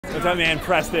What's up, man?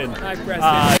 Preston. Hi,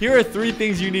 Preston. Here are 3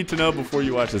 things you need to know before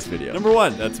you watch this video. Number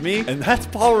 1, that's me, and that's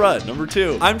Paul Rudd. Number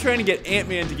 2, I'm trying to get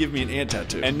Antman to give me an ant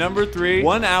tattoo. And number 3,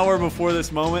 1 hour before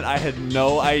this moment, I had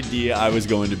no idea I was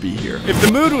going to be here. If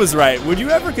the mood was right, would you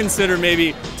ever consider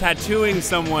maybe tattooing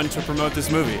someone to promote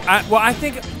this movie? I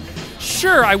think,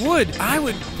 sure, I would. I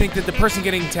would think that the person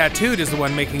getting tattooed is the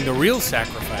one making the real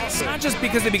sacrifice. Not just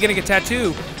because they'd be getting a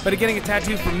tattoo, but getting a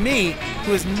tattoo from me,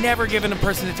 who has never given a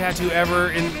person a tattoo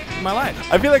ever in my life.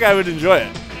 I feel like I would enjoy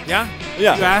it. Yeah?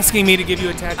 Yeah. You asking me to give you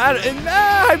a tattoo?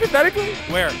 Hypothetically?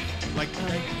 Where? Like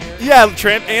right here? Yeah, ant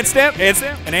stamp? Ant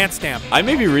stamp? An ant stamp. I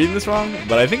may be reading this wrong,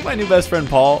 but I think my new best friend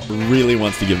Paul really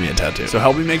wants to give me a tattoo. So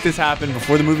help me make this happen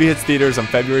before the movie hits theaters on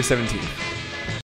February 17th.